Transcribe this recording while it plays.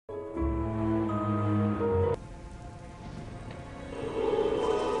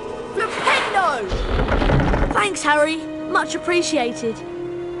Thanks, Harry. Much appreciated.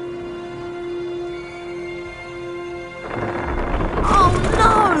 Oh,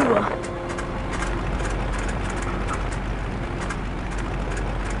 no!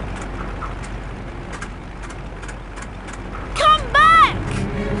 Come back!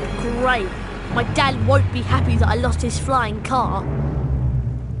 Great. My dad won't be happy that I lost his flying car.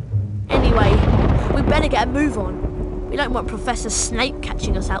 Anyway, we better get a move on. We don't want Professor Snape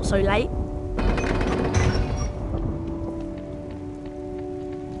catching us out so late.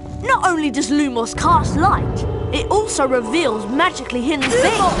 Not only does Lumos cast light, it also reveals magically hidden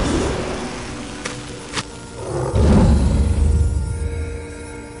things.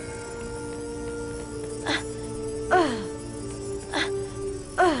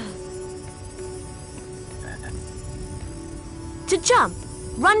 To jump,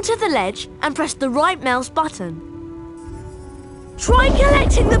 run to the ledge and press the right mouse button. Try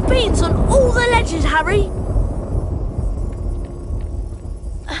collecting the beans on all the ledges, Harry!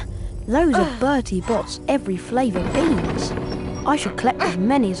 Those are Bertie Bott's every flavour beans. I should collect as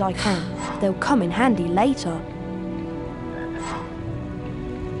many as I can. They'll come in handy later.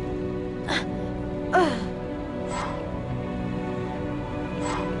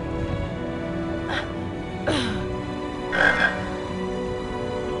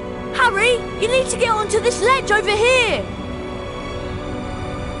 Harry, you need to get onto this ledge over here!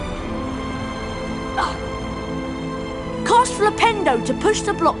 Cast Flipendo to push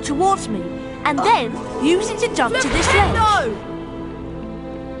the block towards me, and then use it to jump to this ledge.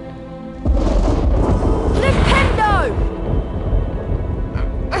 Flipendo!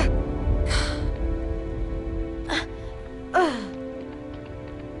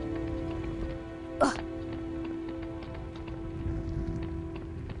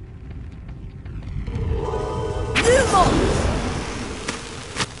 Lumos!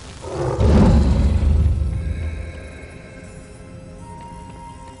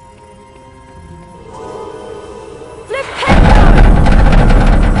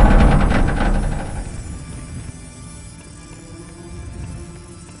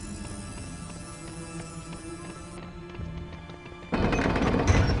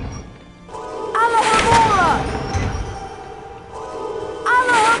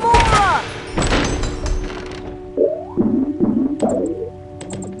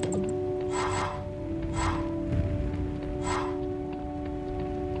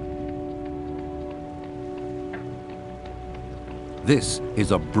 This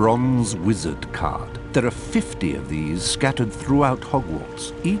is a bronze wizard card. There are 50 of these scattered throughout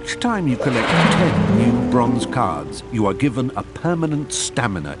Hogwarts. Each time you collect 10 new bronze cards, you are given a permanent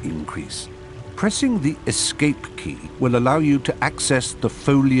stamina increase. Pressing the escape key will allow you to access the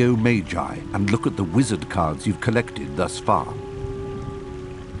Folio Magi and look at the wizard cards you've collected thus far.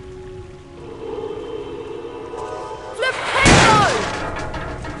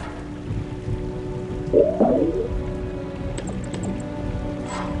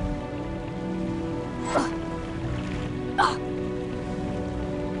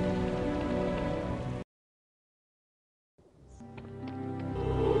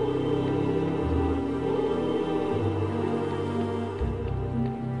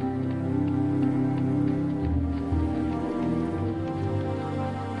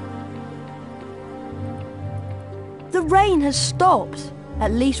 The rain has stopped.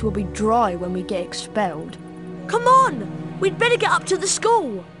 At least we'll be dry when we get expelled. Come on! We'd better get up to the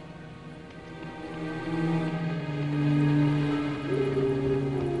school.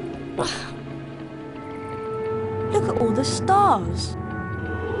 Look at all the stars.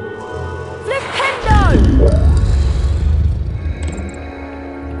 Flipendo!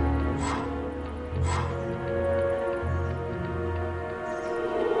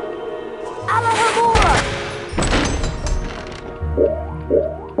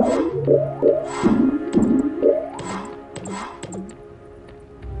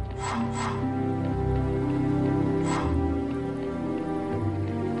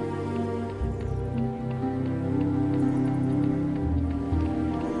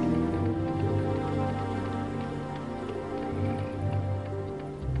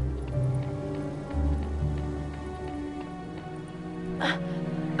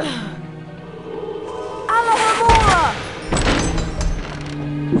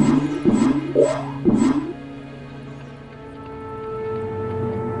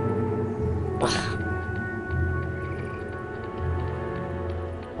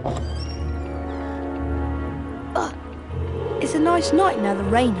 It's a nice night now the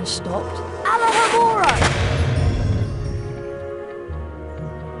rain has stopped. Alohomora!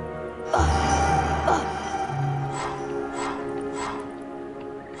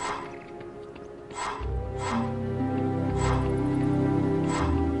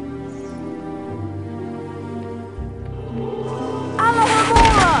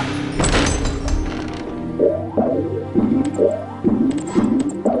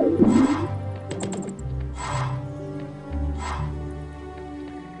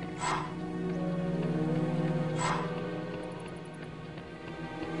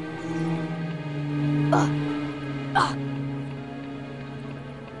 The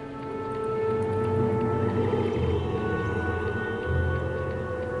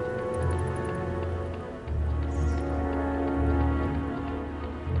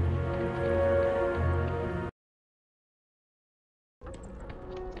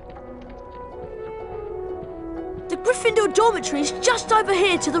Gryffindor dormitory is just over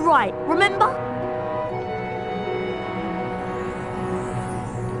here to the right, remember?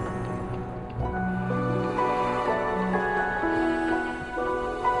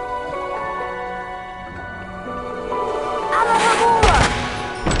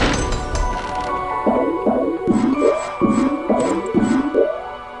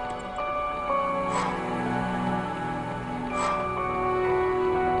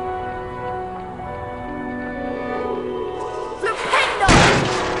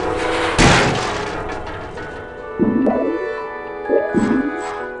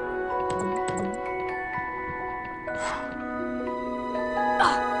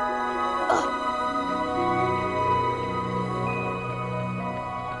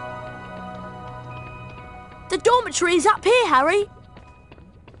 The dormitory is up here, Harry.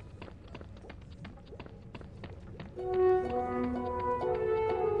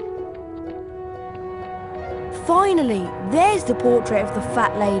 Finally, there's the portrait of the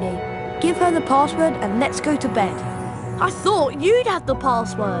fat lady. Give her the password and let's go to bed. I thought you'd have the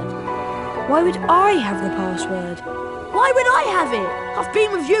password. Why would I have the password? Why would I have it? I've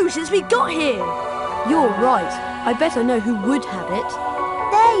been with you since we got here. You're right. I better know who would have it.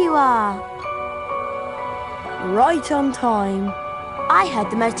 There you are. Right on time. I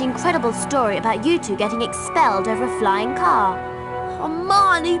heard the most incredible story about you two getting expelled over a flying car. Oh,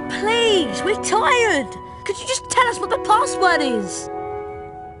 Marnie, please, we're tired. Could you just tell us what the password is?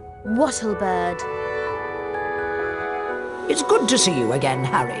 Wattlebird. It's good to see you again,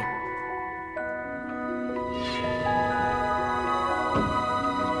 Harry.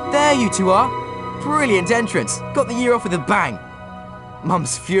 There you two are. Brilliant entrance. Got the year off with a bang.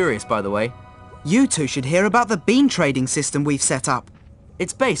 Mum's furious, by the way. You two should hear about the bean trading system we've set up.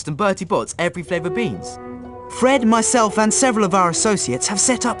 It's based on Bertie Bott's every flavour beans. Fred, myself and several of our associates have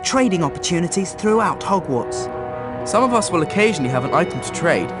set up trading opportunities throughout Hogwarts. Some of us will occasionally have an item to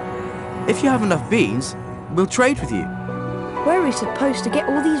trade. If you have enough beans, we'll trade with you. Where are we supposed to get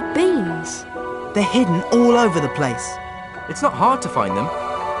all these beans? They're hidden all over the place. It's not hard to find them.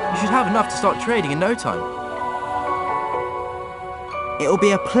 You should have enough to start trading in no time. It'll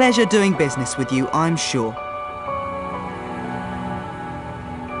be a pleasure doing business with you, I'm sure.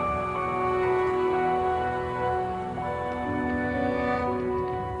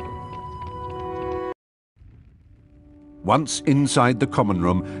 Once inside the common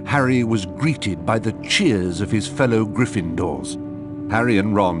room, Harry was greeted by the cheers of his fellow Gryffindors. Harry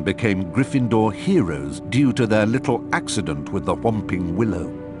and Ron became Gryffindor heroes due to their little accident with the Whomping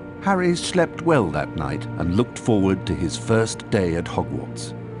Willow. Harry slept well that night and looked forward to his first day at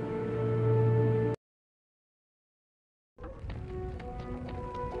Hogwarts.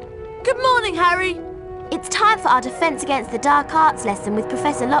 Good morning, Harry. It's time for our Defence Against the Dark Arts lesson with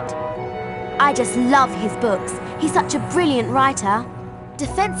Professor Lockton. I just love his books. He's such a brilliant writer.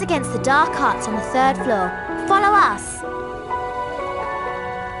 Defence Against the Dark Arts on the 3rd floor. Follow us.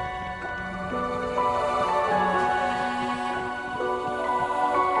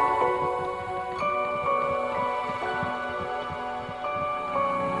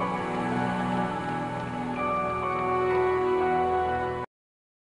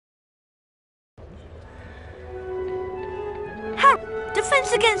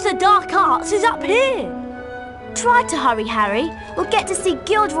 Defence Against the Dark Arts is up here. Try to hurry, Harry. We'll get to see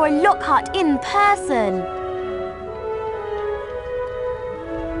Gilderoy Lockhart in person.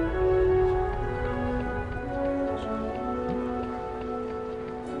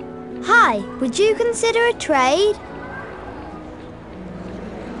 Hi, would you consider a trade?